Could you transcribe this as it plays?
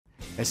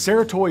At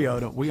Serra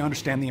Toyota, we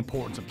understand the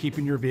importance of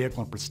keeping your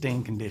vehicle in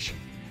pristine condition.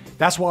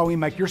 That's why we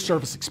make your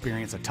service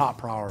experience a top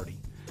priority.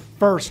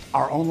 First,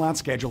 our online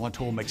scheduling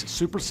tool makes it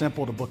super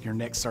simple to book your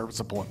next service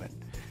appointment.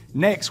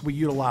 Next, we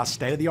utilize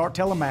state-of-the-art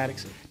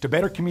telematics to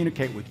better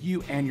communicate with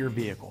you and your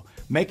vehicle,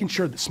 making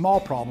sure that small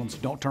problems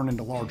don't turn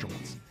into larger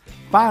ones.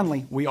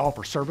 Finally, we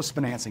offer service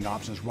financing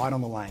options right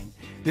on the lane.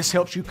 This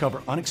helps you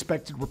cover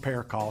unexpected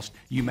repair costs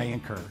you may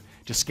incur.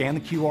 Just scan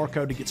the QR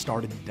code to get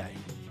started today.